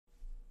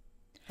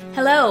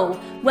Hello,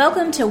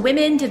 welcome to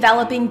Women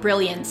Developing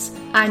Brilliance.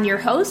 I'm your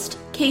host,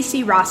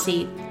 Casey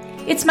Rossi.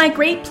 It's my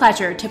great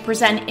pleasure to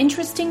present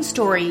interesting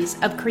stories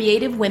of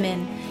creative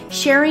women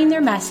sharing their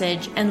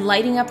message and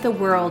lighting up the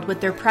world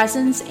with their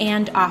presence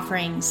and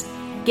offerings.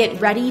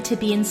 Get ready to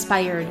be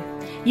inspired.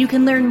 You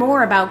can learn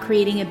more about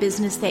creating a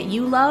business that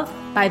you love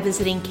by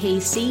visiting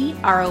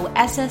kcrossi.com.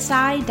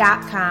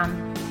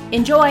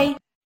 Enjoy!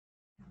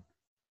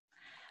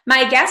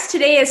 My guest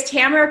today is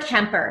Tamara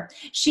Kemper.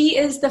 She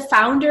is the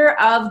founder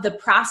of The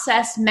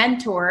Process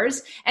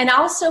Mentors and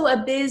also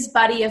a biz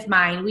buddy of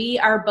mine. We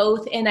are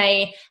both in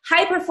a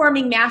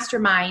high-performing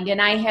mastermind,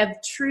 and I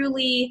have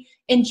truly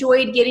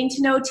enjoyed getting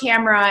to know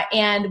Tamara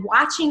and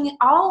watching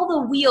all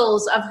the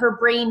wheels of her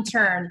brain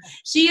turn.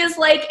 She is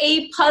like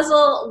a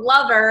puzzle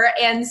lover,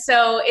 and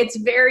so it's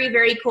very,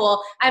 very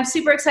cool. I'm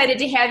super excited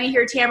to have you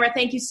here, Tamara.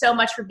 Thank you so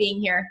much for being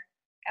here.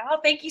 Oh,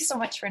 thank you so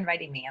much for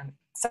inviting me. I'm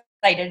so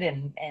excited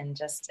and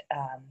just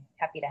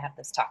happy to have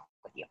this talk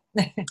with you.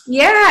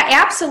 Yeah,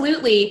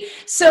 absolutely.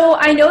 So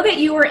I know that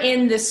you were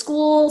in the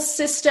school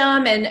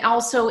system and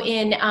also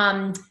in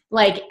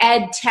like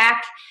ed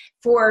tech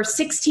for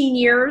 16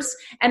 years.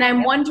 And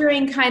I'm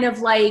wondering kind of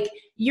like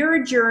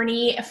your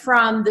journey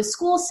from the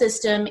school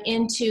system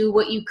into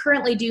what you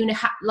currently do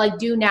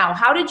now.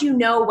 How did you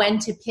know when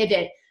to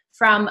pivot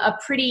from a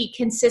pretty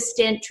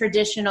consistent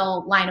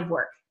traditional line of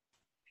work?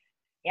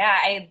 Yeah,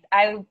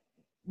 I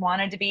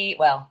wanted to be,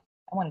 I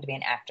wanted to be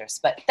an actress,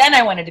 but then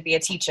I wanted to be a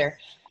teacher.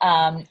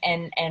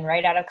 And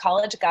right out of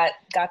college, got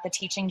the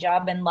teaching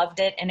job and loved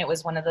it. And it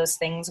was one of those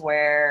things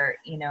where,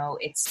 you know,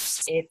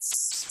 it's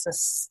the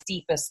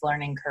steepest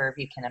learning curve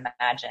you can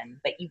imagine.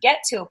 But you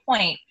get to a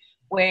point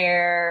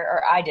where,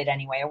 or I did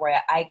anyway,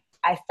 where I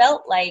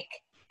felt like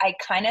I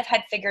kind of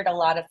had figured a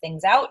lot of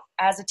things out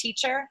as a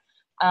teacher.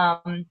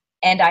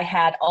 And I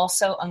had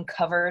also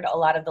uncovered a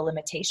lot of the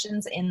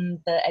limitations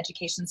in the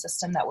education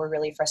system that were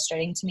really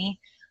frustrating to me,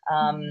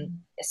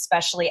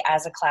 especially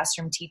as a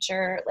classroom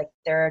teacher. Like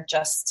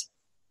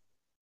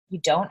you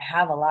don't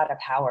have a lot of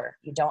power.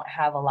 You don't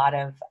have a lot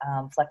of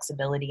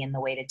flexibility in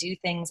the way to do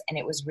things. And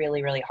it was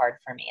really, really hard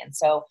for me. And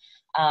so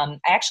I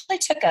actually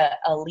took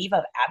a leave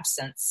of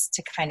absence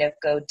to kind of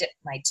go dip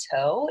my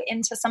toe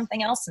into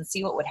something else and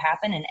see what would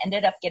happen, and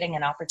ended up getting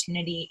an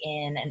opportunity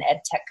in an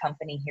ed tech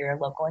company here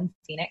local in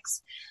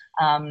Phoenix,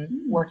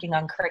 working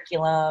on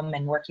curriculum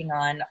and working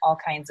on all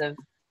kinds of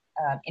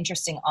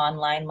interesting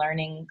online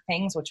learning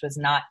things, which was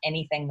not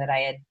anything that I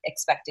had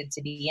expected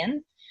to be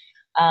in.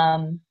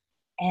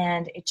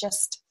 And it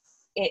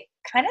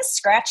kind of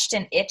scratched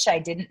an itch I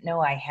didn't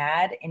know I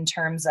had in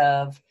terms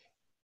of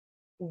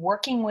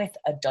working with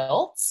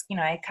adults. You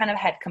know, I kind of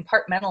had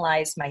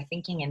compartmentalized my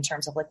thinking in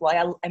terms of like,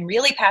 well, I'm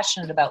really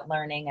passionate about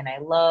learning and I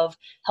love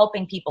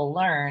helping people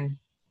learn,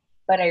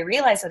 but I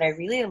realized that I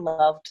really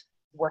loved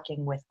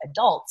working with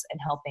adults and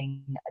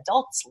helping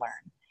adults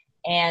learn.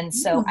 And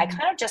so I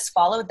kind of just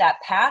followed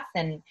that path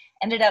and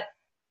ended up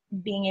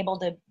being able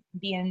to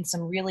be in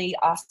some really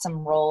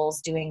awesome roles,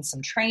 doing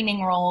some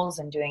training roles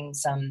and doing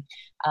some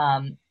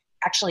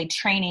actually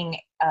training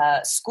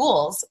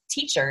schools,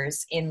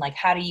 teachers in like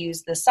how to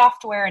use the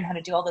software and how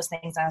to do all those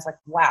things. And I was like,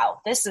 wow,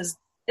 this is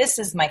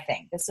my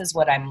thing. This is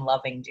what I'm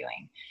loving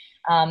doing.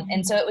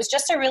 And so it was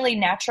just a really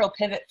natural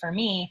pivot for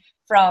me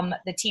from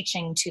the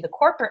teaching to the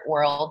corporate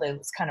world. It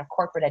was kind of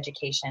corporate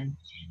education.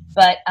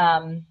 But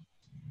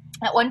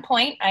at one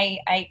point,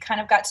 I kind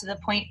of got to the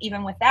point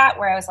even with that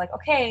where I was like,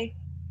 okay,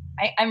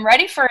 I'm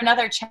ready for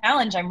another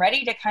challenge. I'm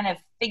ready to kind of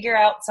figure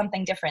out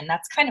something different.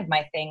 That's kind of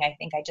my thing. I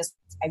think I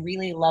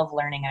really love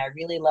learning. And I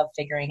really love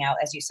figuring out,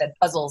 as you said,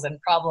 puzzles and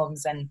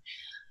problems, and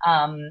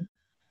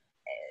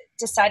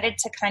decided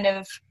to kind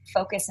of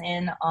focus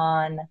in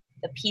on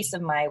the piece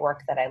of my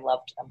work that I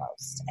loved the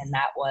most. And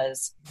that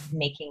was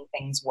making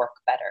things work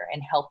better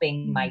and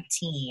helping my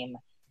team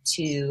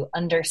to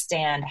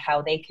understand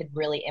how they could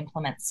really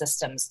implement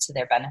systems to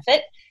their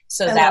benefit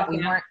so that we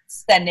weren't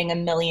sending a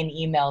million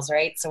emails,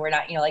 right? So we're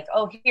not, you know, like,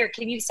 oh, here,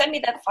 can you send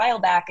me that file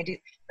back?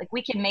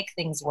 We can make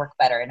things work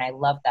better. And I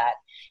love that.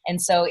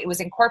 And so it was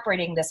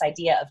incorporating this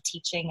idea of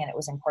teaching, and it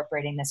was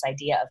incorporating this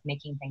idea of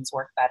making things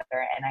work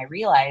better. And I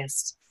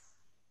realized,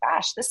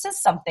 gosh, this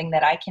is something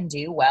that I can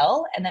do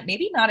well and that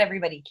maybe not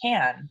everybody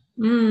can.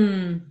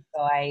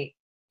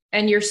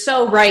 And you're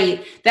so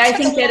right. I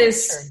think that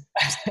is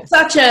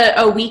such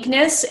a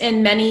weakness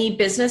in many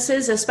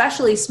businesses,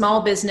 especially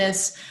small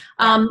business.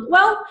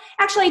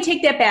 Actually, I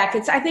take that back.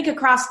 I think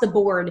across the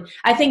board.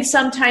 I think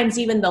sometimes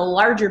even the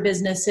larger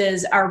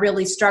businesses are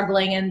really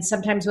struggling. And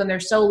sometimes when they're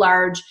so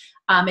large,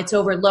 it's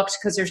overlooked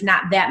because there's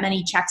not that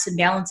many checks and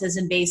balances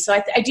in base. So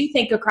I do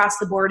think across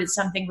the board, it's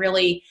something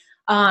really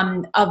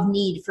of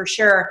need for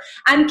sure.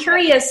 I'm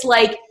curious,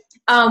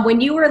 when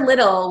you were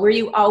little, were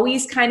you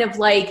always kind of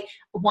like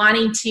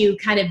wanting to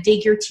kind of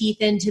dig your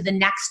teeth into the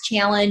next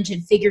challenge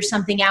and figure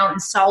something out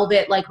and solve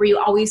it? Like, were you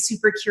always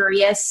super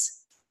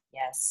curious?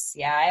 Yes.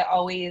 Yeah. I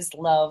always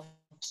loved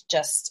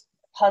just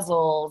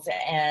puzzles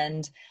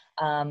and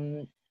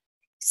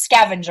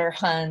scavenger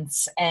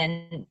hunts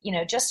and, you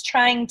know, just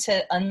trying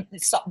to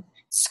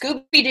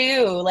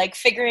Scooby-Doo, like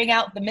figuring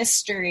out the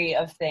mystery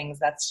of things.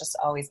 That's just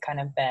always kind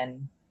of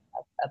been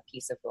a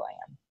piece of who I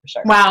am, for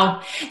sure.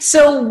 Wow.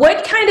 So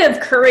what kind of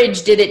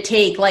courage did it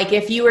take? Like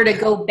if you were to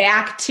go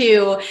back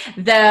to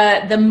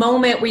the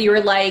moment where you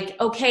were like,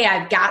 okay,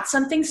 I've got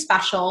something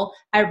special.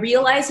 I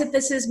realize that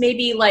this is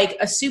maybe like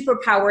a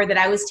superpower that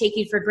I was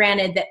taking for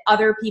granted that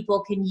other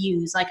people can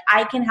use. Like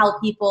I can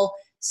help people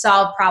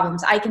solve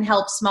problems. I can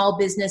help small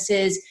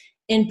businesses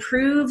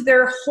improve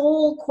their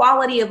whole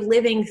quality of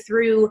living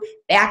through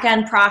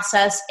back-end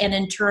process and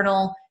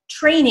internal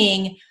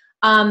training.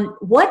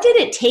 What did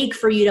it take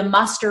for you to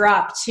muster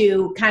up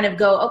to kind of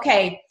go,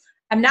 okay,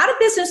 I'm not a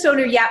business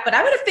owner yet, but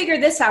I'm going to figure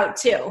this out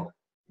too?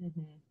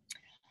 Mm-hmm.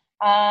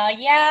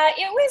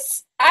 I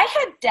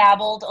had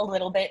dabbled a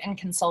little bit in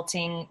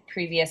consulting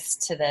previous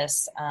to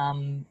this.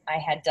 I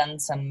had done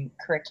some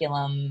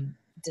curriculum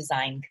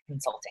design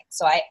consulting.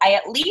 So I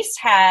at least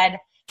had,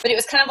 but it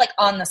was kind of like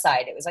on the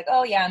side. It was like,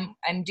 oh yeah,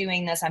 I'm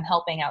doing this. I'm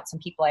helping out some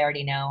people I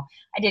already know.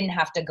 I didn't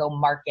have to go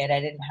market. I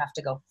didn't have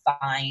to go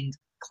find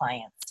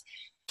clients.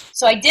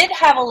 So I did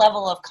have a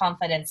level of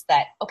confidence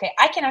that, okay,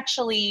 I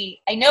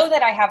know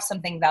that I have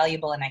something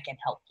valuable and I can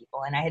help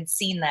people. And I had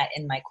seen that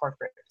in my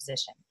corporate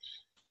position.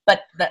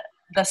 But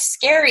the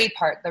scary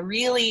part, the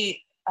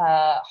really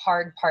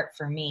hard part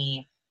for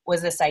me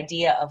was this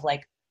idea of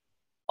like,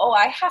 oh,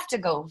 I have to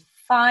go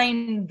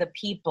find the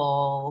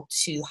people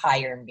to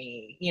hire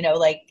me.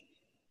 Like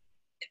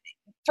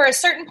for a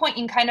certain point,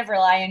 you can kind of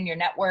rely on your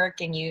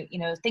network and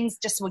things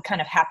just would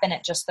kind of happen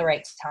at just the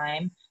right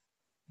time.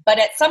 But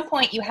at some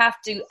point, you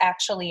have to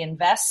actually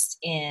invest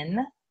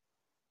in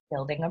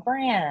building a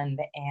brand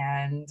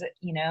and,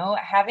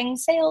 having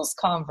sales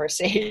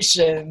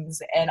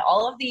conversations and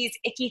all of these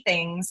icky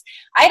things.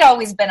 I'd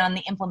always been on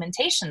the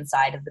implementation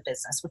side of the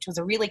business, which was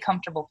a really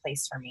comfortable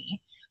place for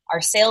me. Our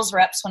sales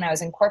reps, when I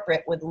was in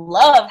corporate, would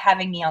love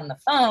having me on the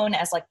phone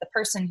as like the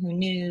person who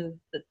knew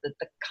the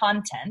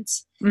content.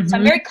 Mm-hmm. So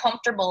I'm very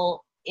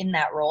comfortable in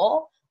that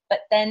role. But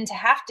then to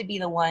have to be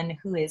the one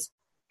who is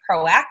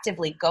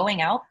proactively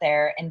going out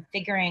there and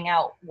figuring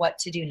out what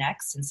to do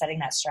next and setting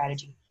that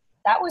strategy.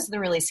 That was the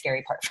really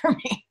scary part for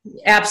me.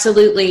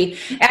 Absolutely.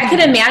 I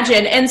can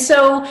imagine. And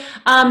so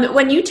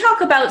when you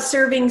talk about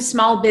serving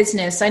small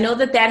business, I know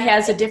that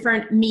has a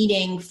different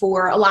meaning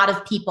for a lot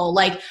of people.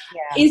 Like,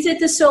 Is it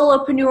the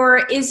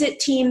solopreneur? Is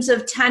it teams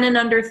of 10 and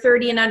under,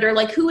 30 and under?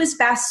 Like, who is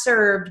best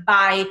served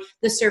by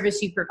the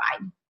service you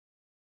provide?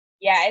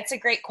 Yeah, it's a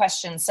great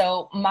question.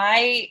 So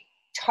my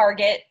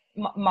target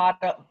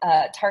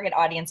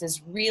audience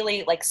is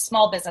really like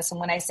small business. And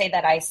when I say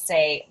that, I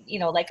say,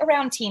 like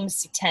around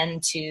teams 10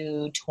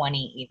 to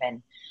 20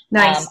 even.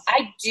 Nice.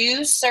 I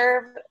do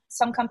serve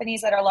some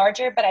companies that are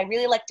larger, but I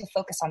really like to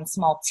focus on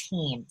small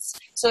teams.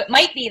 So it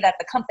might be that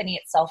the company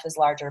itself is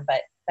larger,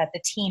 but that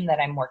the team that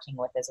I'm working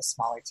with is a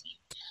smaller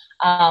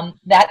team.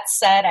 That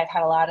said, I've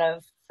had a lot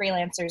of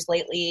freelancers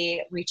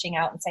lately reaching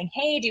out and saying,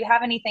 hey, do you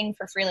have anything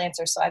for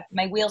freelancers? So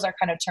my wheels are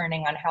kind of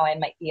turning on how I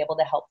might be able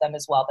to help them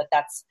as well. But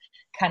that's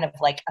kind of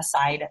like a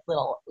side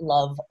little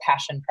love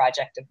passion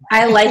project of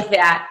mine. I like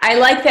that. I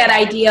like that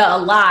idea a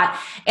lot.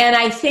 And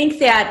I think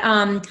that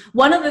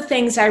one of the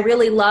things I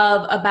really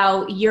love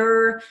about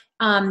your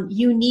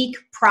unique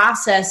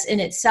process in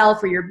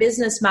itself or your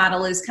business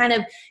model is kind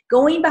of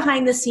going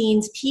behind the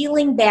scenes,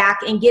 peeling back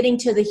and getting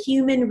to the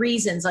human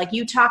reasons. Like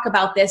you talk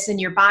about this in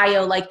your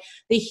bio, like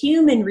the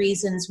human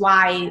reasons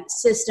why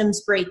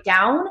systems break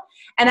down.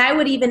 And I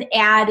would even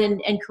add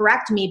and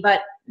correct me,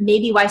 but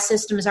maybe why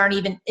systems aren't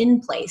even in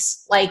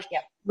place. Like,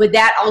 Would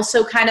that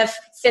also kind of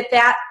fit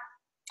that?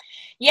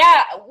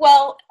 Yeah,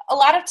 well, a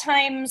lot of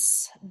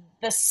times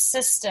the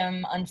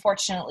system,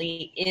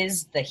 unfortunately,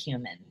 is the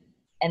human.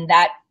 And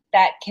that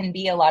can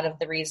be a lot of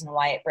the reason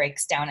why it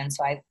breaks down. And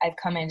so I've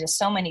come into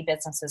so many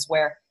businesses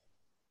where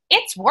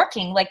it's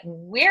working. Like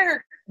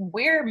we're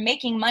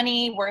making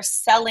money, we're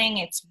selling,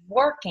 it's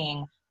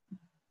working.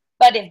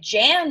 But if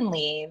Jan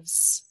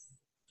leaves,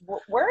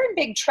 we're in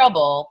big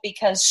trouble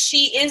because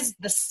she is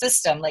the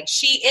system. Like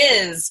she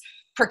is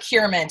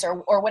procurement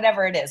or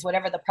whatever it is,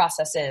 whatever the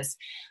process is.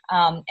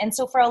 And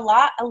so for a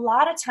lot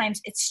of times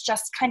it's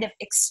just kind of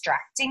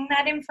extracting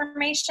that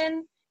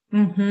information,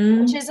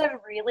 which is a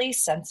really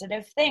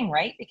sensitive thing,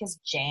 right? Because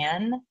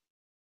Jan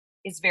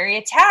is very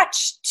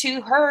attached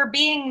to her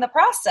being the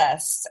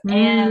process.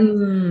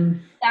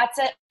 And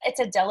it's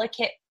a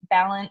delicate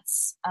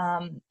balance.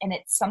 And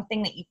it's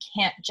something that you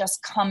can't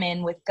just come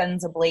in with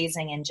guns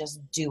a-blazing and just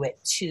do it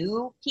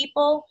to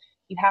people.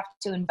 You have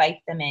to invite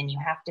them in. You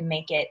have to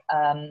make it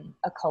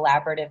a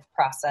collaborative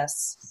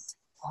process.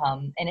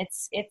 And it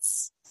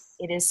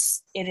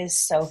is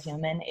so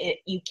human.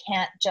 You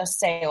can't just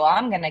say, well,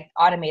 I'm going to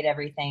automate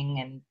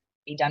everything and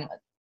be done with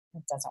it.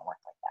 It doesn't work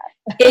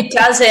like that. It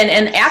doesn't.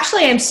 And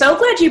actually, I'm so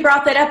glad you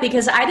brought that up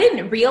because I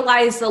didn't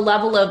realize the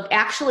level of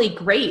actually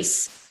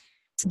grace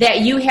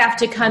that you have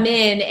to come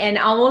in and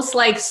almost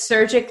like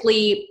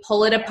surgically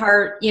pull it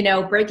apart,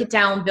 break it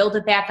down, build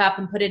it back up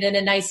and put it in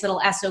a nice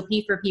little SOP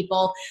for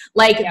people.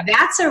 Like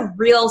that's a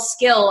real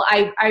skill.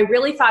 I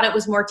really thought it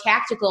was more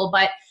tactical,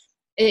 but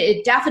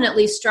it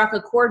definitely struck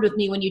a chord with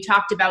me when you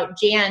talked about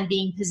Jan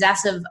being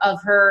possessive of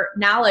her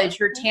knowledge,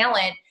 her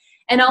talent.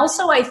 And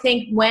also, I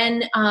think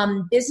when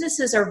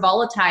businesses are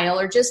volatile,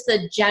 or just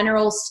the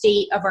general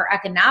state of our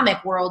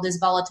economic world is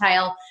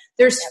volatile,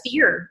 there's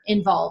fear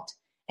involved.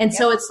 And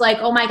so it's like,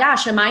 oh my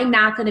gosh, am I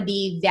not going to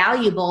be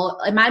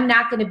valuable? Am I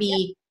not going to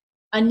be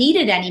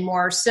needed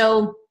anymore?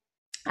 So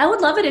I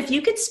would love it if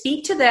you could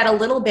speak to that a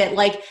little bit.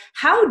 Like,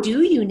 how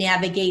do you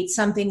navigate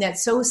something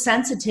that's so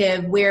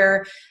sensitive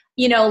where,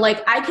 you know,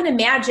 like I can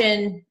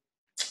imagine,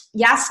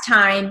 yes,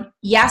 time,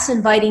 yes,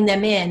 inviting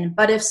them in.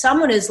 But if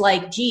someone is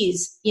like,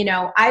 geez, you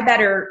know, I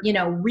better, you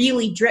know,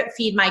 really drip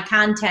feed my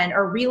content,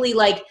 or really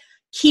like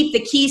keep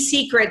the key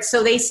secrets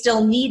so they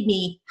still need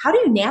me. How do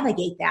you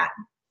navigate that?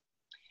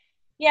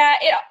 Yeah,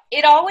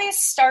 it always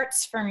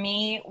starts for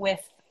me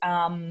with,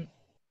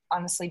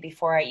 honestly,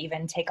 before I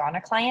even take on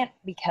a client,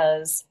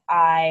 because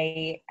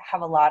I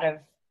have a lot of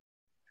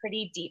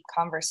pretty deep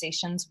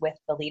conversations with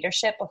the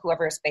leadership of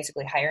whoever is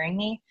basically hiring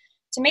me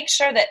to make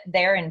sure that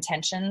their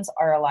intentions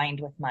are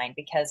aligned with mine.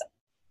 Because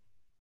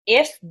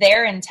if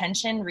their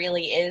intention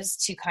really is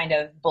to kind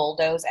of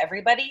bulldoze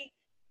everybody,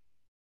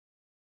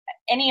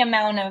 any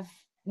amount of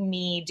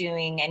me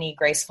doing any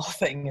graceful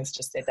thing is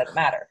just, it doesn't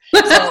matter.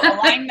 So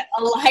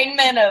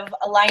alignment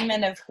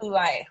of who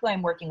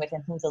I'm working with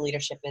and who the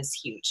leadership is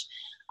huge.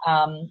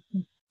 And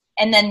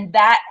then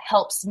that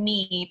helps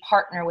me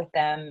partner with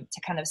them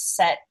to kind of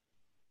set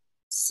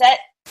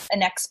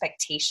an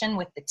expectation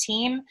with the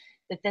team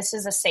that this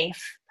is a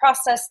safe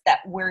process,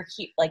 that we're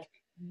like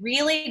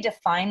really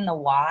define the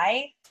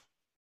why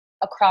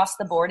across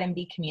the board and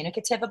be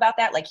communicative about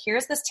that. Like,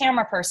 here's this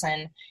Tamara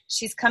person,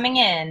 she's coming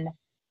in,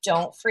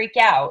 don't freak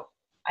out.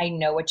 I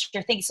know what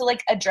you're thinking. So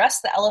like,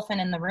 address the elephant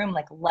in the room.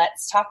 Like,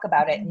 let's talk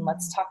about it, and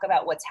let's talk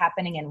about what's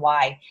happening and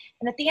why.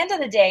 And at the end of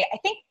the day, I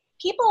think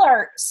people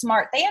are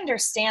smart. They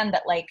understand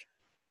that like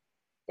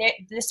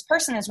this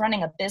person is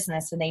running a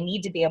business and they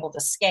need to be able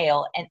to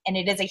scale. And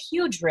it is a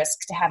huge risk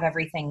to have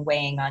everything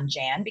weighing on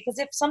Jan, because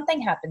if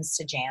something happens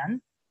to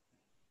Jan,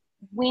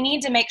 we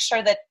need to make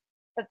sure that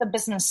the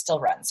business still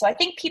runs. So I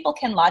think people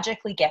can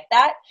logically get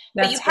that,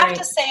 but you have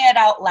to say it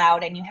out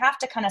loud, and you have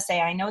to kind of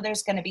say, I know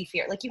there's going to be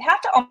fear. Like, you have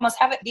to almost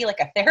have it be like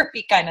a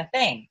therapy kind of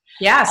thing.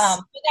 Yes.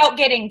 Without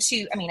getting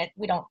too, I mean,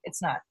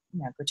 it's not, you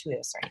know,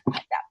 gratuitous or anything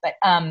like that,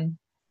 but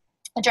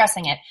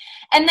addressing it.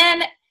 And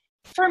then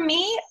for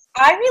me,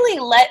 I really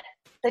let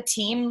the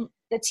team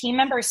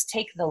members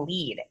take the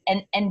lead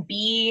and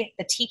be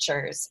the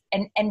teachers,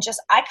 and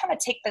just, I kind of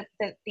take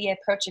the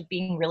approach of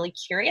being really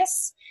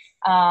curious,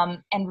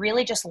 and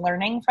really just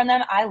learning from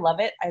them. I love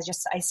it.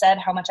 I said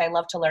how much I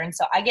love to learn.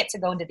 So I get to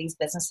go into these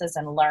businesses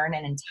and learn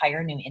an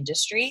entire new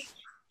industry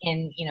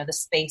in, you know, the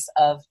space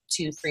of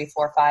 2, 3,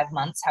 4, 5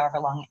 months, however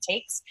long it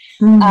takes.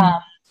 Mm-hmm.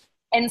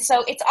 And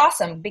so it's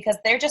awesome because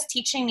they're just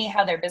teaching me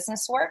how their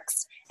business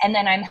works. And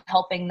then I'm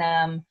helping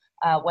them,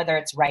 whether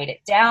it's write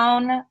it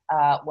down,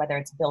 whether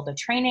it's build a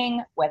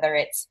training, whether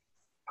it's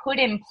put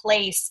in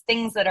place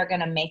things that are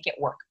going to make it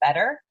work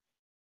better.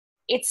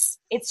 It's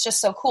just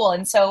so cool.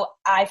 And so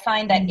I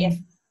find that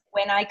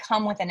when I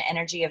come with an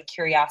energy of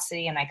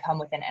curiosity, and I come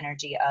with an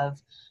energy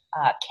of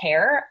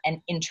care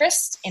and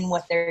interest in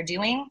what they're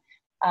doing,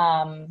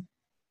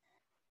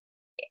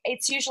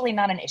 it's usually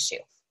not an issue.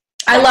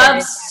 I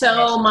love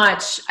so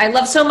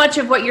much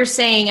of what you're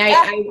saying.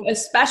 I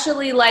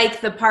especially like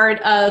the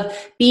part of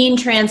being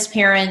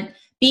transparent,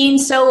 being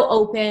so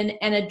open,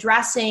 and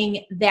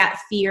addressing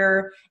that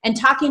fear and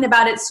talking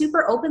about it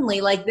super openly.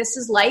 Like, this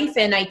is life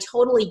and I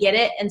totally get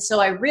it. And so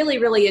I really,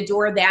 really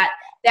adore that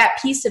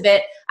piece of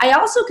it. I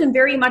also can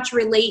very much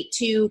relate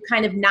to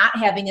kind of not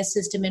having a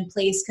system in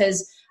place,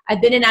 because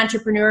I've been an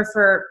entrepreneur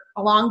for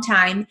a long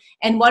time.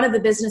 And one of the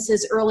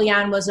businesses early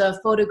on was a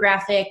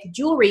photographic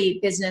jewelry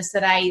business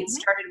that I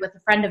started with a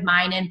friend of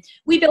mine. And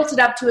we built it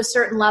up to a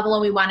certain level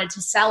and we wanted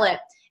to sell it.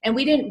 And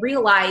we didn't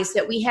realize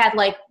that we had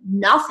like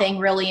nothing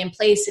really in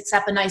place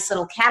except a nice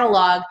little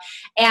catalog.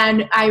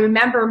 And I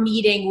remember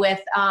meeting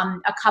with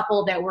a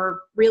couple that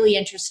were really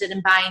interested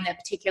in buying that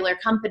particular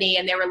company.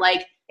 And they were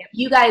like,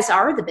 you guys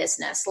are the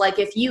business. Like,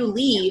 if you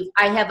leave,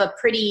 I have a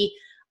pretty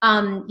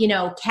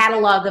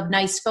catalog of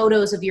nice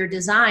photos of your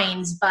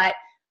designs, but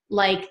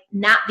like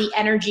not the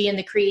energy and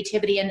the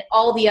creativity and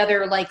all the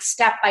other like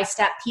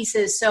step-by-step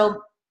pieces.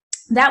 So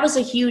that was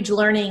a huge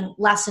learning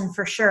lesson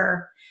for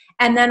sure.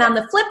 And then on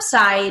the flip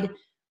side,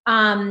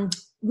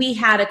 we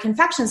had a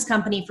confections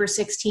company for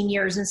 16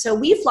 years. And so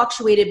we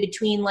fluctuated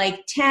between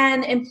like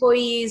 10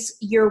 employees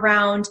year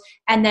round.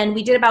 And then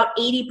we did about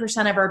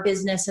 80% of our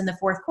business in the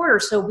fourth quarter.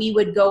 So we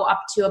would go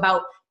up to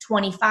about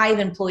 25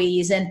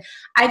 employees. And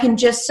I can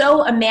just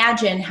so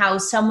imagine how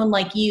someone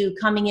like you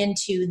coming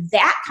into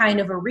that kind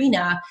of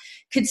arena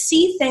could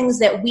see things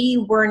that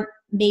we weren't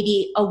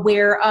maybe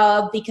aware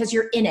of, because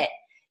you're in it.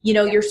 You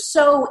know, you're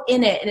so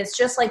in it, and it's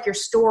just like your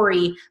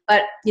story,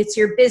 but it's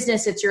your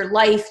business, it's your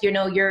life, you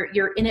know,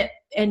 you're in it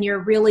and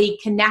you're really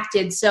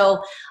connected.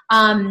 So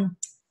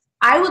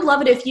I would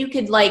love it if you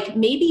could like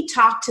maybe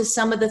talk to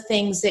some of the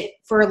things that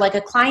for like a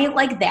client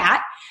like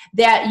that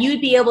that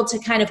you'd be able to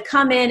kind of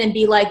come in and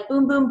be like,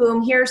 boom, boom,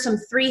 boom, here are some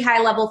 3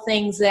 high level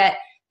things that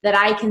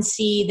I can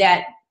see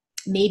that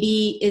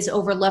maybe is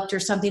overlooked or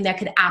something that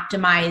could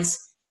optimize?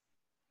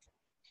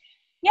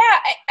 Yeah,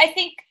 I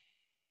think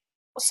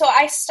so.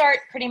 I start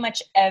pretty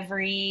much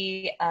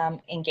every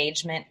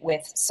engagement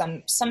with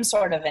some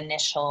sort of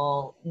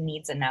initial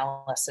needs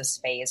analysis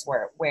phase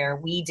where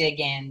we dig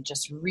in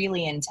just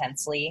really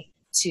intensely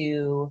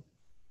to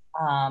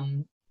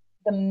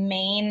the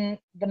main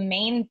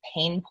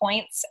pain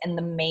points and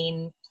the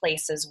main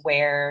places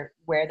where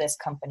this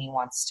company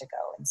wants to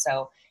go. And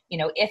so,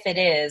 if it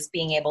is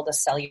being able to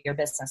sell your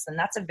business, then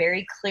that's a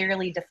very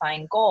clearly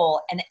defined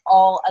goal, and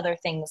all other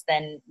things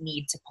then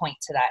need to point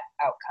to that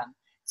outcome.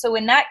 So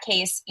in that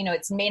case,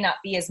 it may not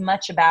be as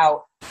much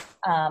about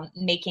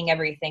making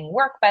everything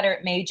work better.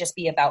 It may just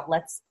be about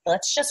let's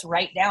just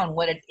write down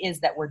what it is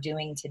that we're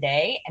doing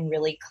today and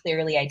really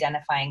clearly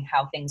identifying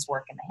how things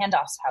work in the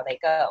handoffs, how they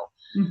go.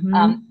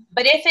 Mm-hmm.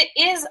 But if it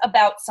is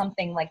about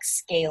something like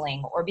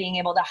scaling or being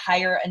able to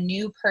hire a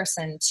new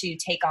person to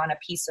take on a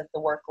piece of the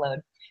workload,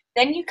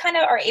 then you kind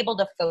of are able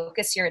to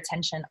focus your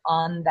attention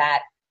on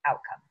that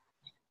outcome.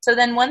 So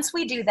then once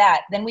we do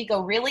that, then we go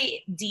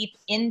really deep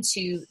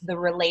into the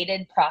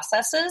related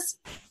processes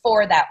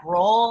for that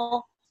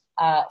role,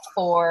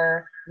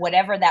 for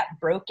whatever that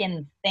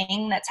broken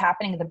thing that's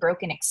happening, the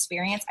broken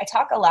experience. I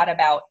talk a lot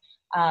about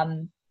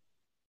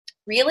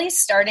really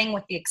starting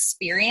with the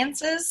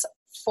experiences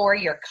for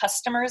your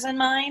customers in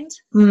mind.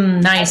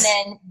 Nice.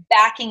 And then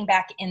backing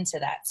back into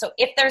that. So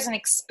if there's an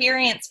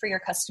experience for your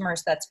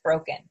customers that's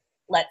broken,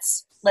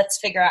 let's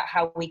figure out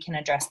how we can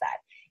address that.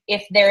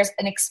 If there's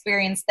an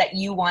experience that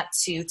you want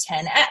to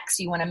 10x,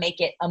 you want to make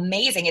it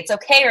amazing. It's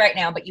okay right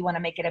now, but you want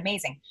to make it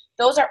amazing.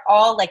 Those are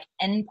all like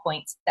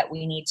endpoints that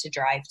we need to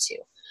drive to.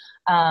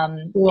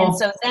 Cool. And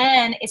so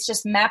then it's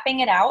just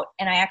mapping it out.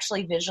 And I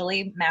actually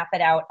visually map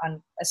it out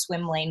on a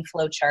swim lane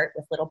flow chart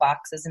with little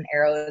boxes and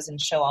arrows and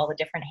show all the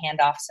different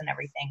handoffs and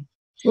everything.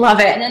 Love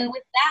it. And then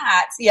with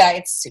that, yeah,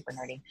 it's super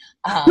nerdy.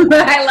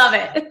 I love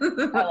it.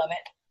 I love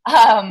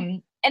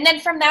it. And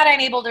then from that, I'm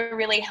able to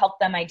really help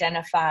them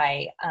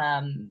identify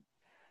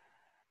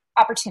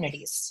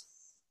opportunities,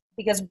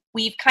 because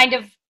we've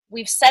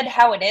said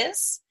how it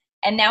is,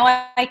 and now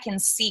I can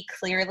see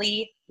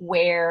clearly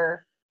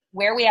where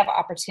we have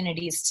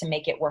opportunities to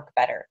make it work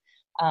better.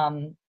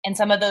 And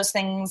some of those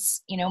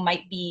things,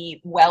 might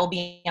be well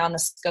beyond the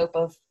scope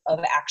of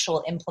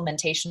actual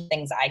implementation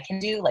things I can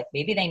do. Like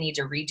maybe they need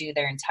to redo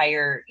their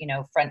entire,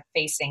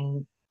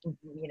 front-facing,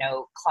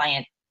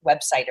 client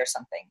website or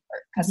something, or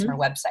customer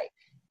mm-hmm. website.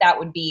 That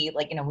would be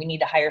like, we need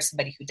to hire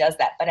somebody who does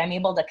that. But I'm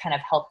able to kind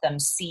of help them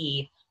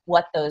see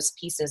what those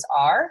pieces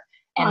are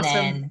and awesome.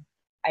 Then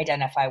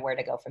identify where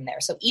to go from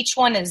there. So each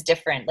one is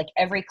different. Like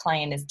every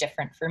client is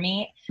different for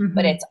me, mm-hmm.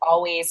 but it's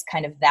always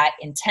kind of that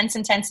intense.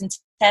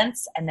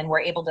 And then we're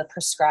able to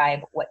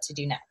prescribe what to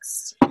do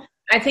next.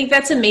 I think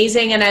that's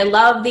amazing. And I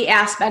love the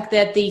aspect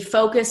that the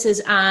focus is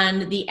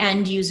on the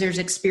end user's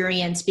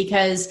experience,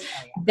 because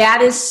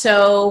that is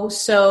so,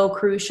 so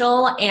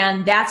crucial.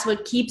 And that's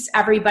what keeps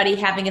everybody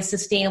having a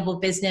sustainable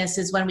business,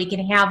 is when we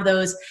can have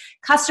those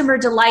customer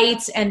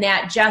delights and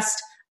that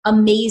just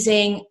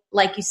amazing,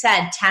 like you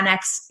said,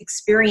 10x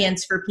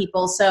experience for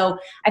people. So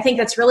I think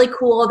that's really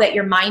cool that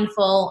you're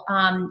mindful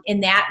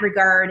in that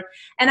regard.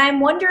 And I'm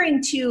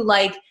wondering too,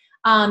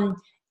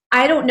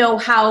 I don't know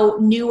how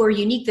new or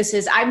unique this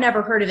is. I've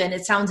never heard of it.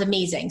 It sounds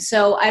amazing.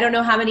 So I don't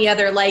know how many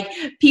other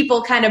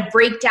people kind of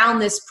break down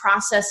this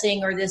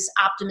processing or this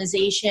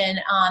optimization.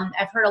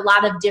 I've heard a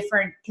lot of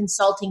different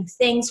consulting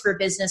things for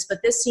business, but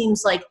this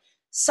seems like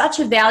such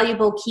a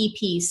valuable key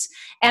piece.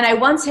 And I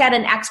once had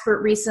an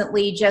expert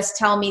recently just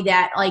tell me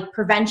that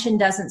prevention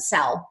doesn't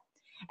sell.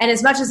 And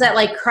as much as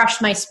that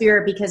crushed my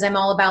spirit, because I'm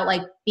all about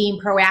being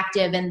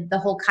proactive and the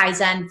whole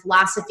Kaizen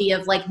philosophy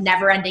of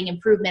never ending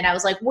improvement, I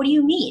was like, what do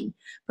you mean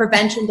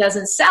prevention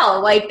doesn't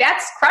sell?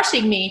 That's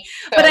crushing me.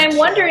 But I'm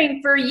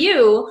wondering for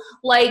you,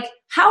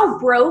 how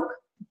broke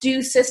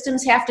do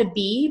systems have to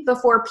be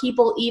before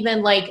people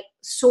even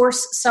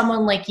source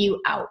someone like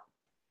you out?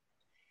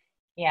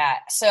 Yeah.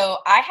 So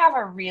I have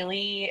a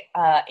really,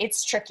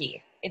 it's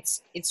tricky.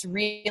 It's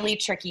really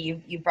tricky.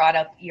 You brought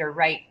up, you're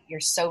right. You're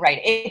so right.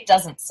 It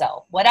doesn't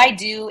sell. What I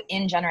do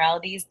in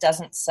generalities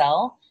doesn't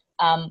sell.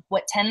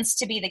 What tends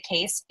to be the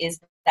case is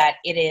that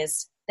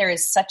there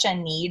is such a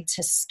need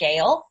to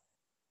scale,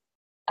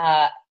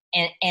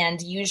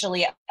 and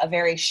usually a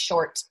very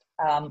short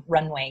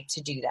runway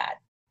to do that.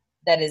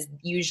 That is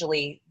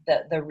usually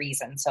the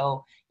reason.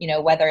 So,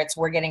 whether it's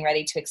we're getting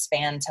ready to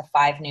expand to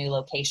 5 new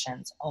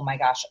locations, oh my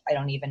gosh, I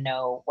don't even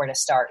know where to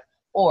start.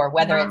 Or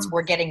whether it's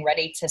we're getting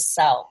ready to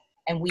sell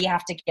and we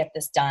have to get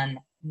this done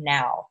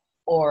now,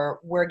 or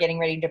we're getting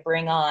ready to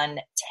bring on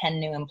 10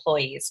 new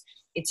employees.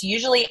 It's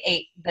usually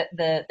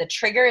the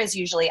trigger is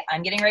usually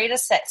I'm getting ready to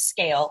set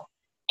scale,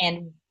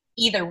 and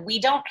either we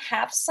don't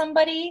have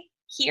somebody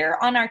here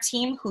on our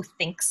team who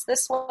thinks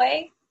this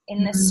way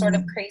in this sort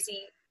of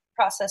crazy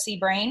processy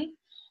brain,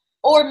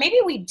 or maybe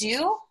we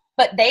do,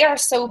 but they are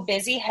so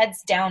busy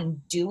heads down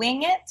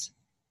doing it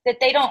that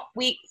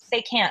we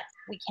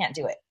can't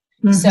do it.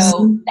 Mm-hmm.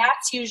 So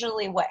that's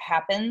usually what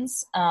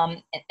happens.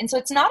 And so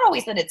it's not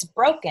always that it's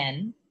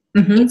broken.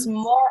 Mm-hmm. It's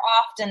more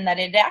often that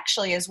it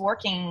actually is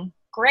working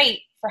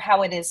great for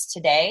how it is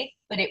today,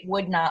 but it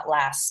would not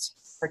last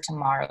for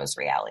tomorrow's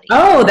reality.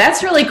 Oh,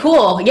 that's really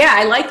cool. Yeah,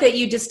 I like that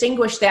you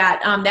distinguish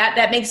that.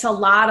 That makes a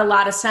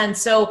lot of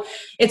sense. So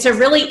it's a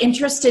really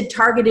interested,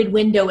 targeted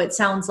window, it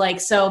sounds like.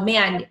 So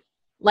man,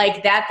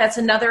 like that's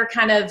another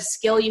kind of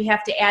skill you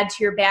have to add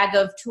to your bag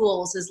of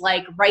tools is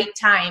like right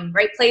time,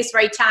 right place,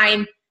 right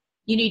time.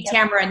 You need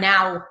Tamara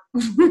now.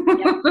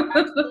 Absolutely.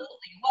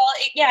 Well,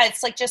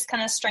 it's like just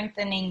kind of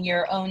strengthening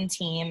your own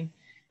team.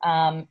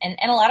 And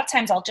a lot of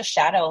times I'll just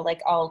shadow,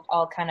 like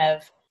I'll kind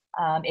of,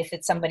 if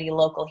it's somebody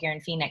local here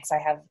in Phoenix, I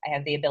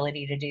have the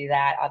ability to do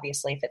that.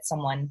 Obviously, if it's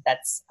someone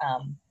that's,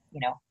 on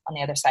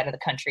the other side of the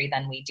country,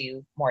 then we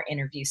do more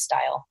interview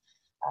style.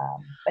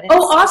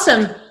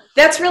 Awesome.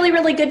 That's really,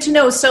 really good to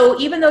know. So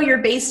even though you're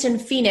based in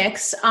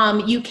Phoenix,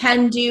 you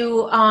can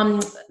do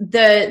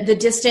the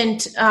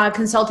distant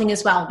consulting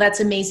as well. That's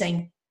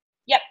amazing.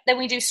 Yep. Then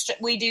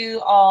we do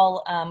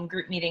all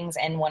group meetings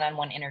and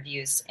one-on-one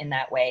interviews in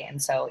that way.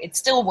 And so it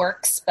still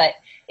works, but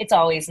it's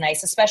always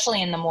nice,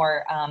 especially in the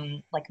more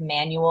like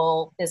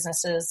manual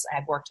businesses.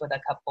 I've worked with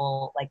a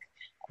couple like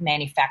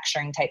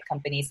manufacturing type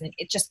companies, and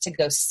it just to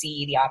go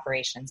see the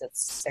operations.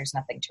 There's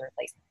nothing to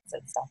replace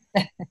it.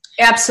 So.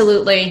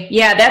 Absolutely.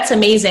 Yeah, that's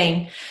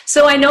amazing.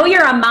 So I know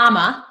you're a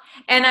mama,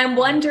 and I'm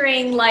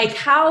wondering like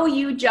how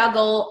you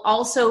juggle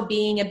also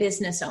being a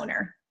business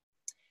owner.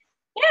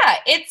 Yeah,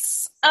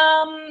 it's,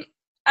 I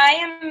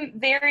am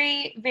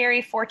very,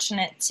 very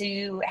fortunate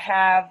to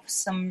have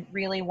some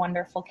really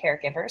wonderful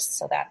caregivers.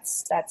 So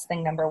that's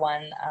thing number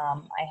one.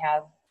 I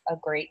have a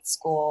great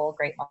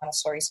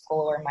Montessori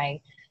school where my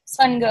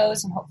son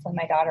goes, and hopefully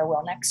my daughter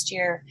will next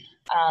year.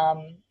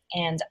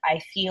 And I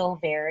feel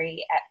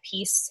very at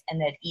peace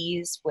and at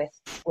ease with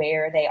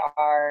where they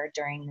are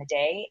during the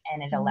day.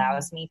 And it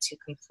allows me to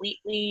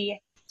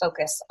completely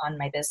focus on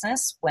my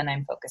business when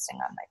I'm focusing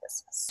on my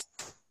business.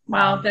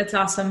 Wow, that's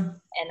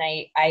awesome.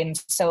 And I'm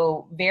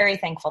so very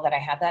thankful that I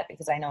have that,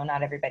 because I know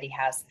not everybody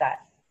has that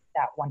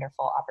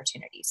wonderful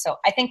opportunity. So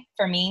I think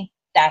for me,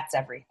 that's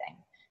everything.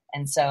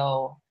 And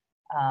so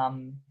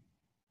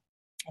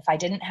if I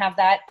didn't have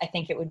that, I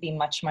think it would be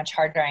much, much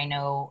harder. I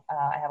know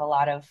I have a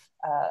lot of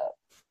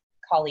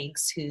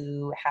colleagues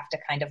who have to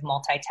kind of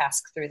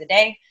multitask through the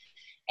day.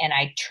 And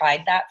I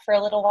tried that for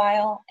a little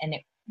while, and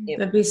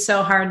it'd be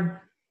so hard.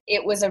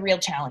 It was a real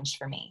challenge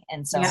for me.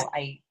 And so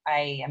I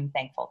am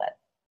thankful that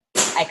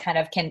I kind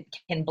of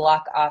can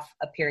block off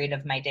a period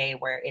of my day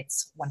where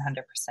it's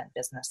 100%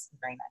 business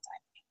during that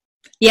time.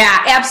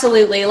 Yeah,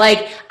 absolutely.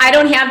 Like I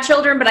don't have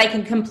children, but I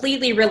can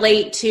completely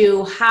relate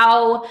to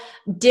how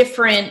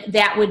different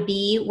that would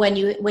be when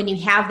you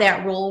have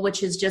that role,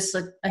 which is just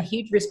a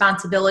huge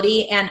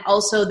responsibility. And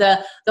also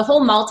the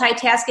whole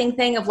multitasking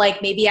thing of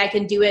like, maybe I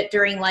can do it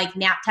during like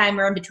nap time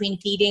or in between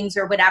feedings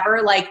or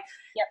whatever. Like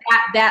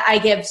that I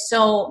give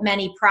so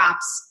many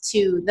props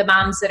to the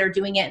moms that are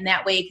doing it in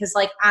that way. Cause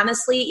like,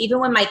 honestly, even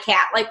when my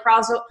cat like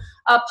crawls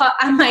up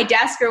on my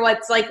desk or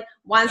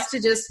wants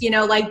to just,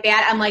 like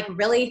bat, I'm like,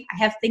 really, I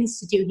have things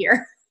to do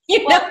here.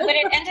 Well, when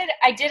it ended,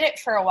 I did it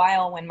for a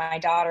while when my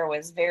daughter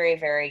was very,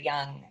 very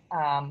young.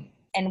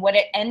 And what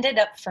it ended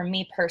up for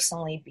me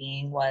personally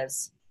being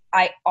was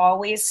I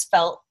always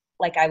felt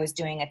like I was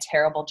doing a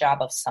terrible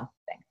job of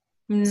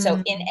something.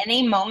 So in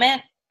any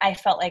moment, I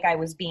felt like I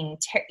was being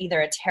either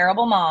a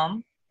terrible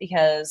mom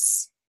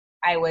because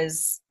I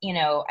was,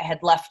 I had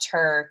left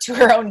her to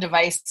her own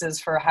devices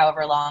for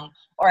however long,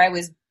 or I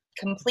was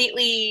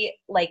completely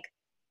like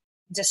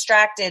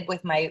distracted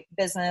with my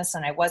business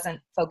and I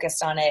wasn't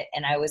focused on it,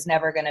 and I was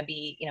never going to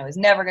be, it was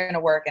never going to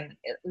work, and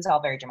it was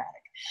all very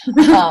dramatic.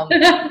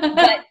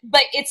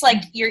 But it's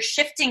like you're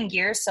shifting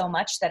gears so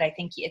much that I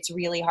think it's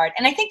really hard.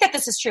 And I think that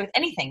this is true with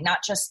anything, not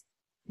just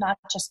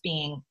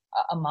being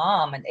a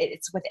mom, and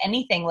it's with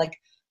anything. Like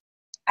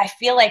I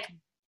feel like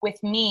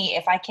with me,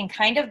 if I can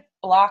kind of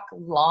block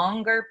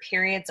longer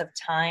periods of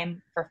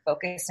time for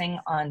focusing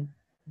on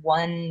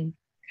one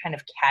kind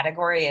of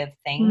category of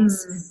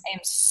things, I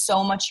am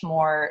so much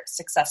more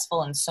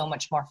successful and so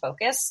much more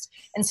focused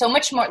and so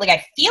much more like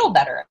I feel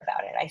better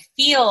about it. I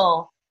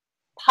feel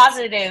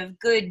positive,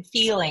 good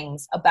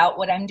feelings about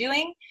what I'm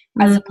doing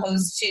as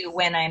opposed to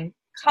when I'm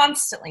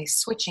constantly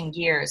switching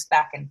gears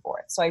back and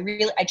forth. So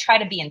I try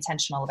to be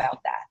intentional about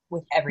that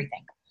with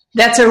everything.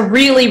 That's a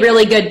really,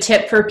 really good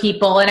tip for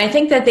people. And I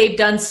think that they've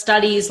done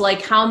studies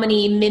like how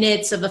many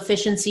minutes of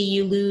efficiency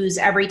you lose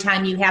every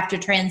time you have to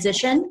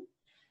transition.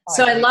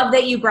 So I love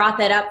that you brought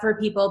that up for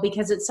people,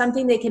 because it's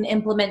something they can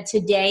implement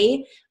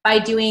today by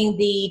doing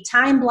the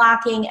time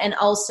blocking, and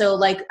also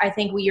like I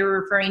think what you're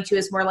referring to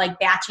is more like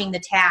batching the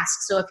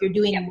tasks. So if you're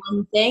doing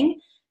one thing,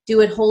 do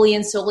it wholly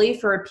and solely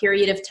for a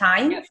period of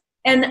time. Yep.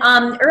 And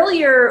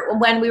earlier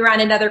when we were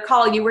on another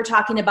call, you were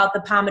talking about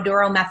the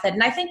Pomodoro method.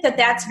 And I think that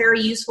that's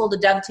very useful to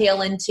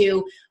dovetail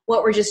into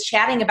what we're just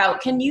chatting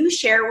about. Can you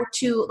share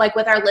to like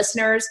with our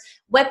listeners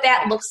what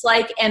that looks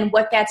like and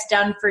what that's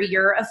done for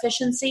your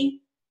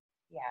efficiency?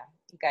 Yeah,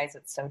 you guys,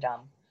 it's so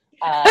dumb.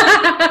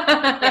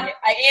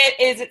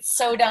 It's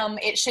so dumb.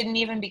 It shouldn't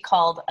even be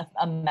called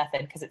a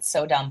method because it's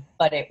so dumb,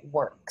 but it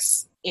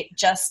works. It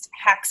just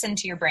hacks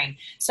into your brain.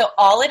 So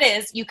all it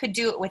is, you could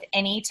do it with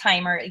any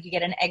timer. You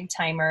get an egg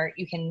timer.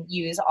 You can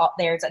use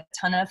there's a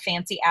ton of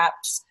fancy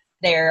apps.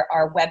 There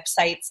are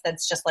websites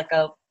that's just like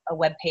a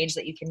web page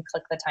that you can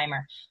click the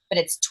timer, but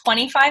it's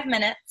 25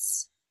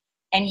 minutes.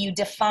 And you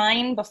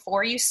define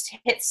before you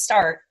hit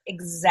start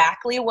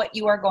exactly what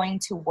you are going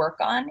to work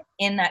on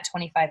in that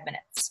 25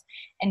 minutes.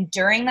 And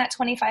during that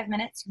 25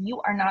 minutes,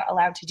 you are not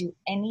allowed to do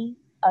any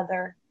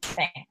other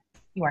thing.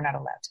 You are not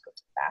allowed to go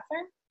to the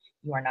bathroom.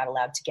 You are not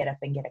allowed to get up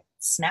and get a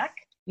snack.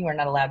 You are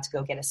not allowed to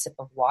go get a sip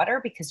of water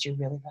because you're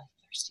really, really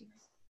thirsty.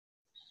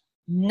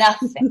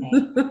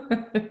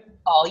 Nothing.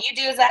 All you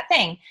do is that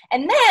thing.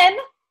 And then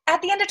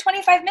at the end of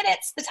 25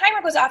 minutes, the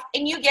timer goes off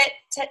and you get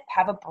to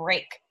have a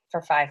break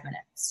for 5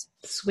 minutes.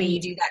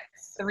 Sweet. You do that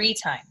 3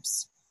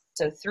 times.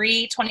 So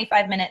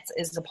 25 minutes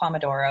is the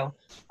Pomodoro,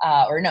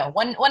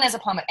 one is a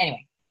Pomodoro.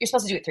 Anyway, you're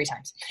supposed to do it 3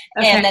 times.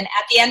 Okay. And then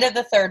at the end of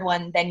the third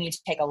one, then you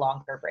take a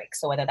longer break.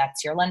 So whether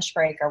that's your lunch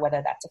break or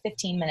whether that's a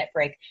 15-minute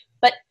break,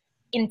 but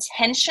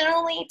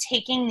intentionally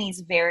taking these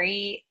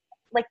very,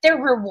 like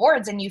they're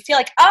rewards and you feel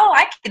like, oh,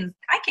 I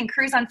can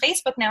cruise on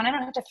Facebook now and I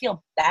don't have to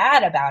feel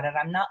bad about it.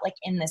 I'm not like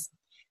in this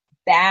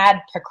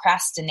bad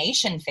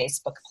procrastination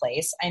Facebook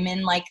place. I'm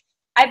in like,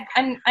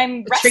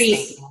 I'm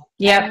resting.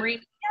 Yeah.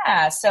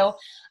 So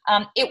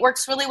it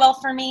works really well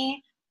for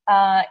me.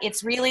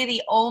 It's really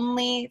the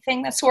only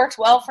thing that's worked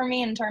well for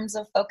me in terms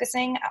of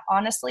focusing,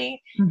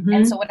 honestly. Mm-hmm.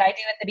 And so what I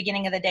do at the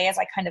beginning of the day is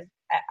I kind of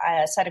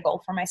set a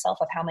goal for myself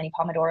of how many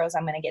Pomodoros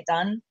I'm going to get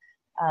done.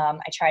 I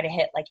try to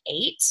hit like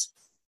 8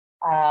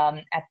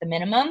 at the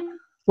minimum.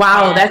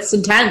 Wow, and that's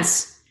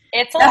intense.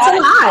 That's a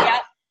lot. Yeah,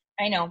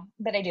 I know,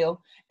 but I do.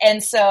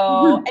 And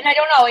so, and I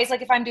don't always,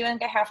 like if I'm doing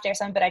like a half day or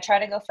something, but I try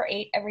to go for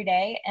 8 every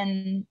day.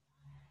 And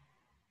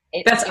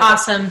that's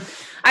awesome.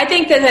 I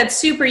think that that's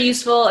super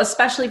useful,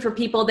 especially for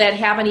people that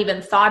haven't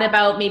even thought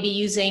about maybe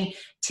using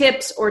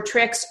tips or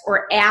tricks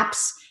or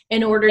apps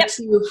in order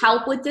to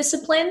help with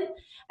discipline.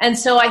 And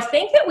so I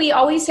think that we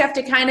always have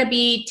to kind of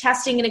be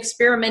testing and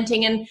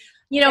experimenting. And,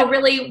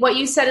 really what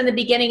you said in the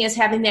beginning is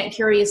having that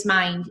curious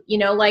mind,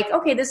 like,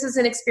 okay, this is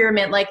an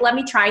experiment. Like, let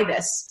me try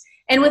this.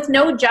 And with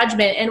no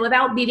judgment and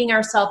without beating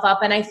ourselves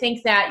up. And I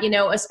think that,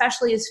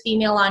 especially as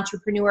female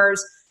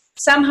entrepreneurs,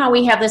 somehow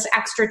we have this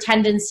extra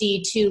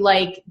tendency to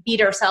like beat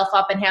ourselves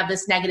up and have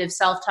this negative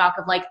self-talk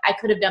of like, I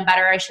could have done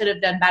better. I should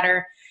have done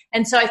better.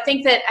 And so I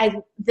think that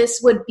this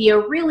would be a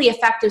really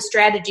effective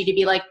strategy to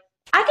be like,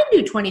 I can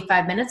do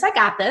 25 minutes. I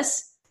got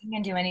this. You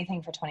can do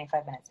anything for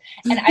 25 minutes.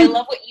 And I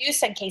love what you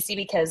said, Casey,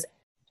 because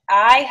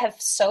I have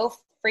so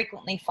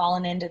frequently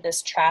fallen into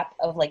this trap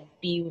of like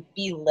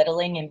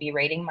belittling and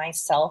berating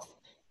myself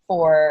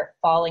for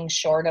falling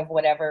short of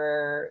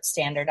whatever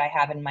standard I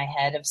have in my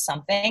head of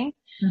something.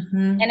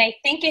 Mm-hmm. And I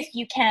think if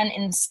you can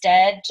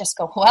instead just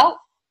go, well,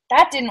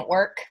 that didn't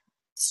work.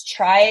 Let's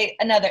try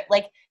another,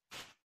 like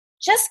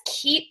just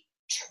keep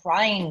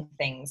trying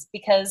things,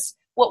 because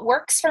what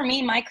works for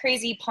me, my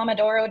crazy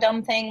Pomodoro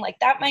dumb thing, like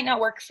that might not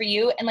work for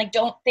you. And like,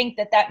 don't think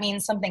that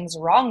means something's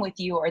wrong with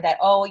you or that,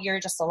 oh, you're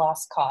just a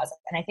lost cause.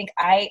 And I think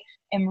I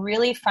am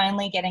really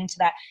finally getting to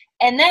that.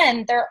 And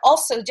then there are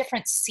also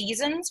different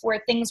seasons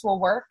where things will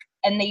work,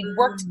 and they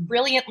worked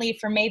brilliantly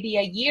for maybe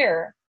a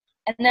year.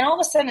 And then all of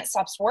a sudden it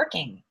stops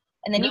working.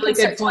 And then really you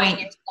can start telling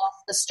yourself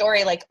the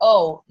story like,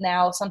 oh,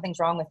 now something's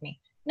wrong with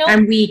me. No,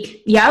 I'm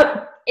weak.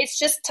 Yep. It's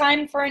just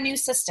time for a new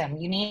system.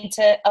 You need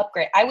to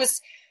upgrade. I was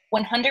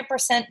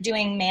 100%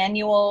 doing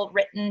manual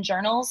written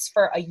journals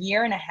for a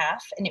year and a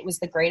half, and it was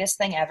the greatest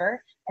thing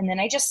ever. And then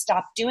I just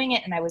stopped doing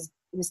it, and it was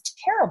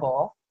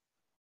terrible.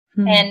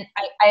 And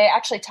I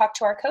actually talked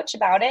to our coach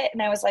about it,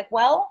 and I was like,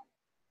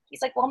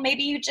 he's like, well,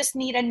 maybe you just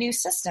need a new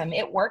system.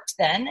 It worked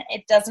then.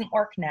 It doesn't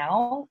work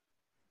now.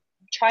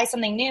 Try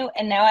something new.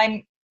 And now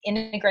I'm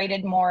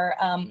integrated more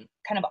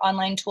kind of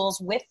online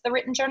tools with the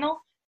written journal.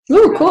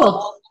 Ooh,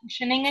 cool.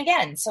 Functioning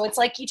again. So it's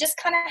like you just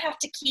kind of have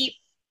to keep.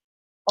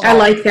 I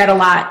like that a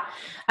lot.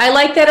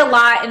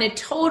 And it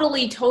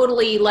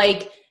totally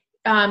like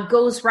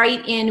goes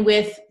right in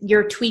with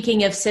your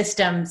tweaking of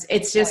systems.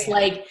 It's just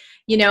like,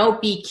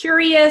 be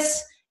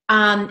curious,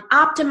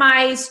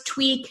 optimize,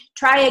 tweak,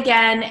 try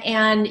again.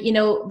 And,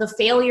 the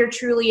failure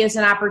truly is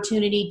an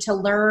opportunity to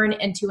learn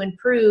and to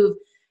improve.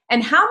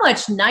 And how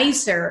much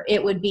nicer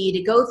it would be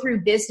to go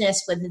through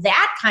business with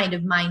that kind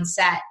of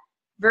mindset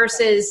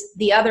versus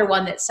the other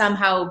one that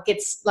somehow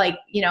gets like,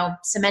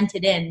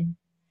 cemented in.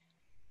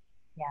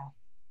 Yeah.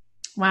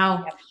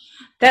 Wow. Yep.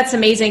 That's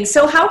amazing.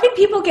 So how can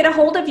people get a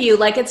hold of you?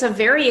 Like, it's a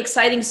very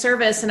exciting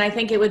service, and I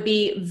think it would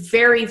be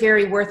very,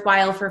 very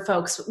worthwhile for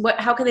folks.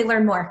 How can they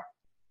learn more?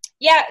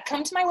 Yeah,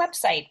 come to my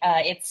website.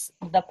 It's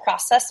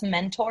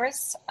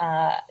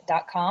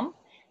theprocessmentors.com,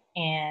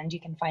 and you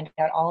can find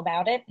out all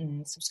about it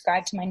and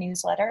subscribe to my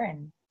newsletter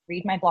and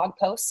read my blog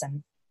posts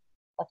and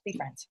let's be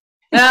friends.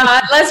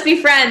 Let's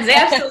be friends.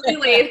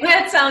 Absolutely.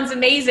 That sounds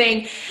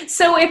amazing.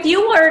 So if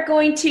you were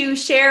going to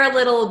share a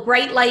little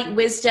bright light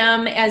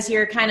wisdom as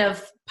your kind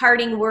of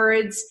parting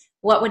words,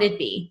 what would it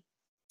be?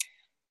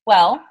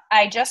 Well,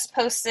 I just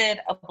posted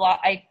a blog.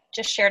 I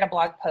just shared a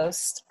blog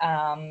post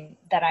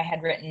that I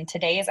had written.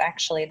 Today is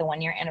actually the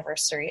 1 year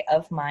anniversary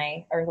of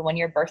the 1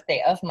 year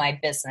birthday of my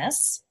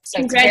business. So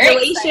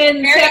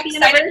congratulations. Happy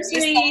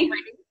anniversary.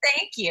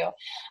 Thank you.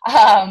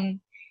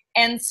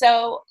 And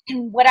so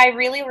what I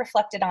really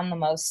reflected on the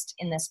most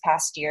in this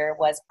past year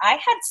was I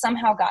had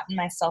somehow gotten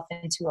myself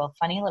into a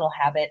funny little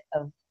habit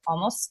of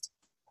almost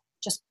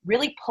just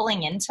really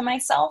pulling into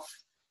myself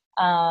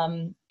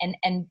and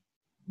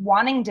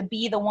wanting to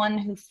be the one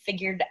who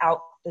figured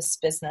out this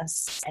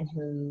business and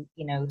who,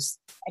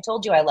 I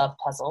told you I love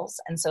puzzles.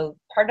 And so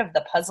part of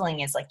the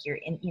puzzling is like you're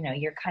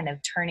kind of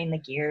turning the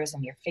gears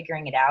and you're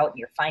figuring it out and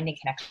you're finding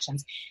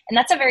connections. And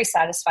that's a very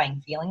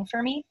satisfying feeling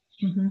for me.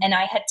 Mm-hmm. And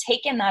I had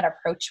taken that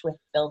approach with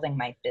building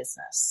my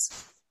business.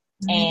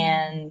 Mm-hmm.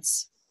 And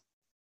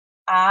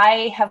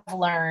I have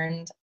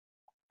learned,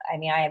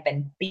 I have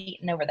been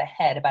beaten over the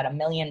head about 1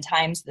 million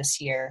times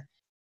this year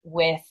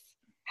with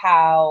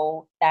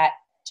how that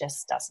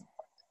just doesn't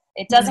work.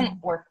 It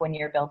doesn't work when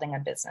you're building a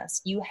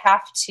business. You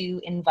have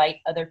to invite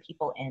other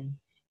people in.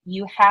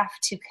 You have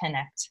to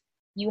connect.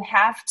 You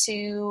have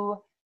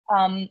to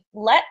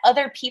let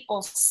other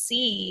people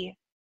see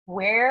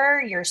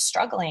where you're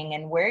struggling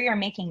and where you're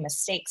making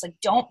mistakes. Like,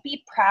 don't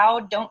be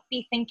proud. Don't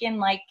be thinking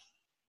like,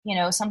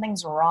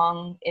 something's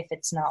wrong if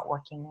it's not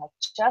working. Like,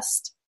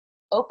 just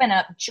open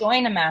up,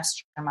 join a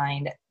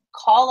mastermind,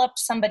 call up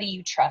somebody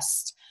you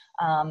trust,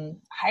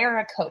 hire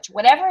a coach,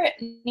 whatever it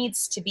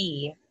needs to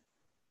be,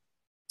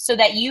 so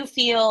that you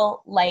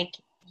feel like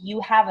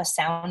you have a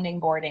sounding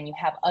board and you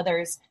have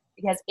others,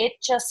 because it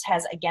just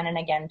has again and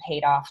again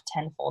paid off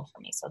tenfold for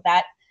me. So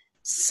that,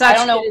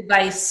 good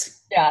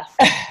advice. Yeah.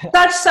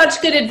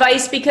 Such good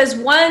advice, because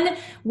one,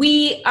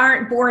 we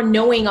aren't born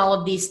knowing all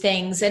of these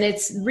things, and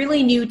it's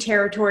really new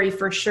territory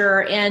for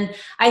sure. And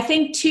I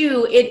think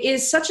too, it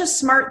is such a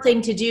smart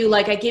thing to do.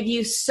 Like, I give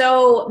you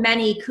so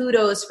many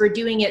kudos for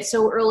doing it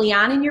so early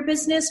on in your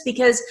business,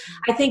 because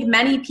I think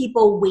many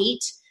people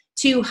wait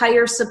to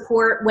hire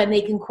support when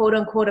they can quote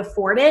unquote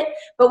afford it.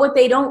 But what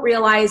they don't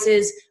realize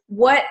is,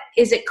 what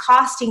is it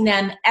costing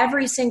them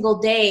every single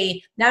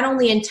day, not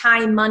only in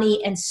time,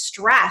 money, and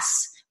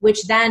stress,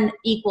 which then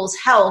equals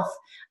health,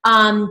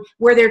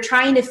 where they're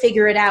trying to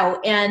figure it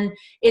out, and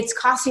it's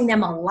costing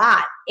them a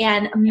lot.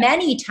 And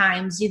many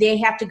times they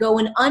have to go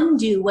and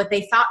undo what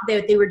they thought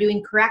that they were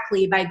doing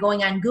correctly by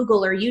going on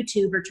Google or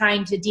YouTube or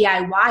trying to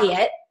DIY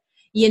it,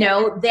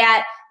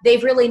 that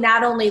they've really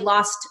not only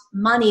lost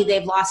money,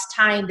 they've lost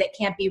time that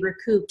can't be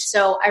recouped.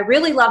 So I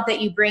really love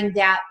that you bring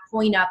that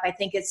point up. I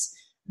think it's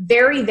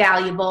very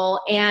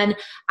valuable. And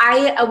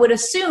I would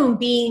assume,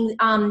 being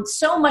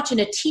so much in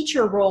a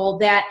teacher role,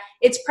 that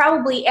it's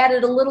probably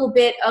added a little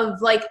bit of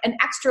like an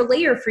extra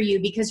layer for you,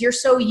 because you're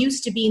so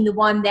used to being the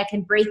one that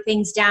can break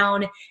things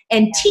down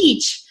and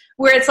teach,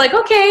 where it's like,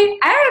 okay,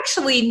 I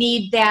actually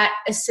need that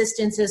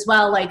assistance as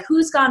well. Like,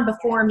 who's gone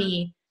before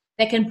me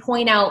that can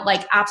point out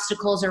like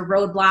obstacles or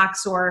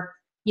roadblocks, or,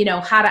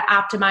 how to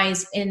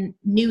optimize in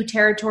new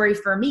territory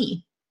for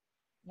me.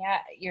 Yeah,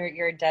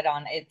 you're dead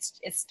on. It's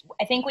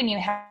I think when you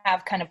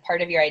have kind of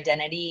part of your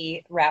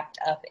identity wrapped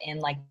up in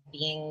like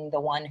being the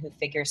one who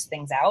figures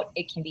things out,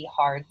 it can be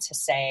hard to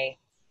say,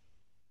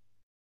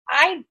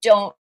 I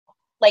don't,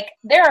 like,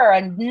 there are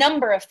a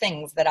number of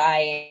things that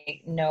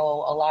I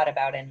know a lot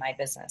about in my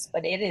business,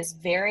 but it is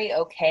very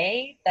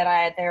okay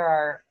that there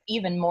are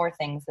even more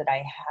things that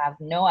I have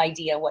no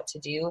idea what to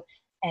do.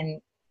 And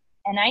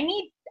I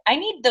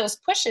need those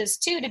pushes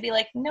too, to be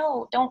like,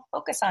 no, don't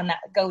focus on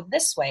that. Go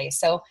this way.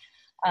 So,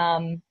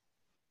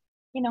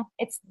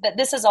 it's that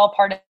this is all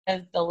part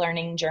of the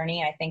learning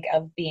journey, I think,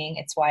 of being,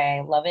 it's why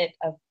I love it,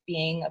 of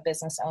being a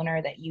business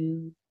owner, that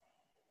you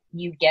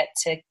get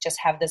to just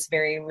have this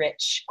very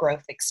rich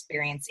growth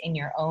experience in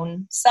your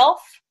own self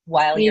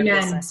while your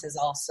business is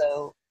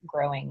also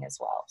growing as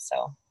well.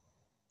 So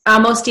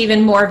almost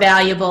even more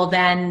valuable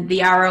than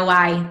the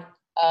ROI.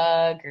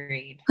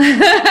 Agreed.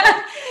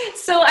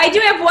 So I do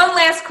have one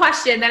last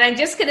question that I'm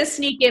just going to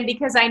sneak in,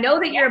 because I know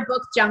that you're a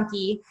book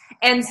junkie.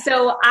 And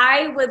so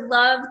I would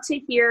love to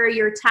hear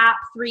your top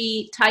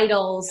 3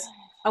 titles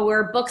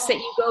or books that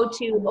you go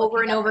to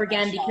over and over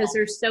again, because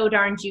they're so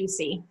darn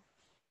juicy.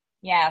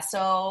 Yeah.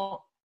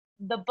 So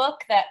the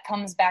book that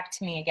comes back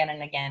to me again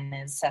and again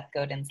is Seth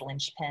Godin's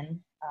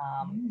Linchpin.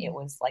 It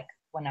was like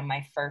one of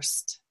my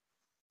first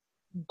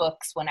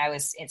books when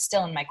it's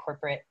still in my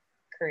corporate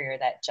career,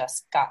 that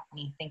just got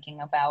me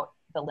thinking about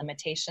the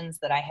limitations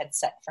that I had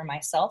set for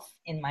myself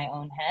in my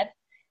own head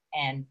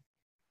and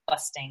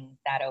busting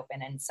that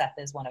open. And Seth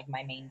is one of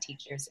my main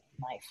teachers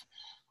in life.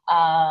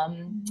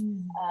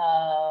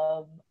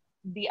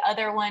 The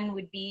other one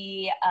would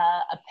be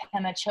a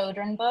Pema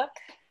Chodron book.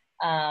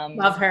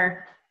 Love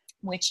her.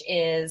 Which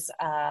is,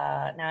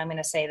 now I'm going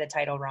to say the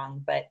title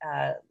wrong, but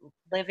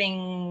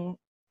Living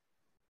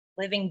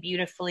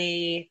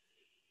Beautifully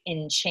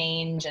in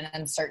change and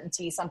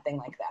uncertainty, something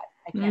like that.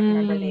 I can't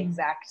remember the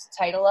exact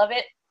title of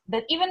it.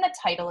 But even the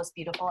title is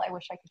beautiful. I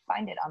wish I could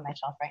find it on my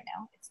shelf right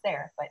now. It's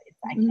there, but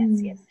I can't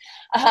see it.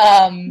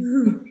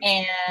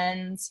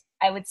 And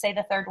I would say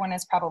the third one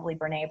is probably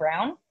Brene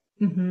Brown.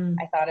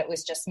 I thought it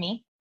was just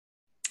me.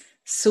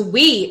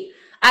 Sweet.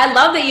 I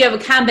love that you have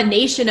a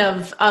combination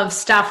of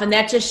stuff, and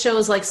that just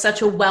shows like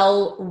such a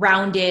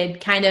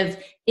well-rounded kind of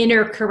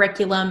inner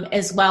curriculum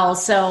as well.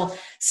 So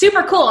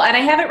super cool. And I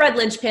haven't read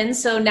Linchpin,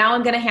 so now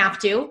I'm going to have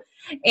to.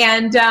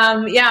 And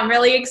I'm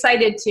really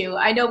excited to.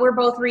 I know we're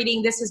both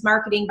reading This Is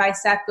Marketing by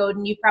Seth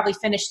Godin. You probably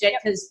finished it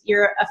because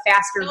you're a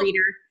faster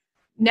reader.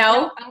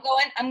 No,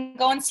 I'm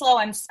going slow.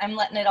 I'm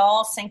letting it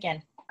all sink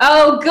in.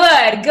 Oh, good.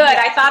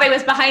 I thought I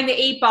was behind the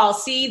 8 ball.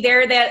 See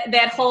there,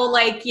 that whole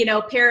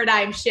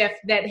paradigm shift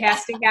that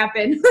has to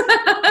happen.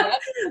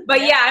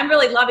 But yeah, I'm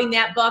really loving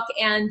that book,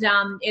 and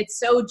it's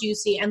so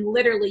juicy. And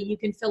literally, you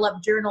can fill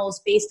up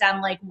journals based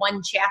on like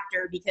one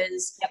chapter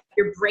because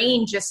your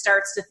brain just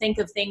starts to think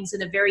of things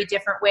in a very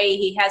different way.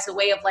 He has a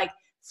way of like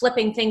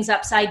flipping things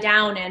upside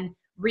down and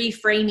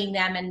reframing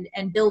them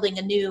and building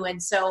anew.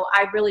 And so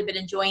I've really been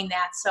enjoying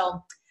that.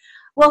 So.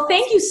 Well,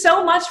 thank you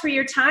so much for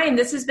your time.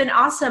 This has been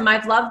awesome.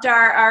 I've loved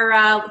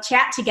our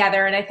chat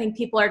together, and I think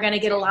people are going to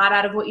get a lot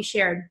out of what you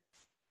shared.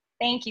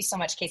 Thank you so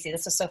much, Casey.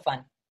 This was so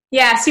fun.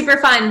 Yeah, super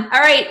fun. All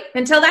right.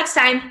 Until next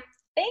time.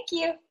 Thank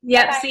you.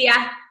 Yep. Bye. See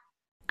ya.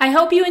 I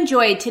hope you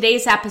enjoyed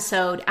today's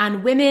episode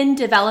on women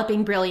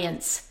developing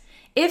brilliance.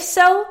 If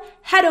so,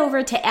 head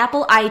over to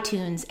Apple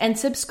iTunes and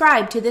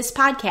subscribe to this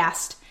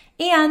podcast.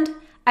 And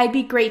I'd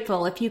be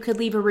grateful if you could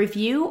leave a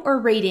review or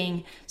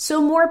rating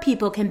so more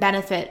people can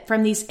benefit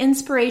from these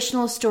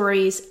inspirational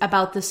stories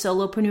about the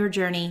solopreneur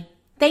journey.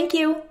 Thank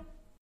you.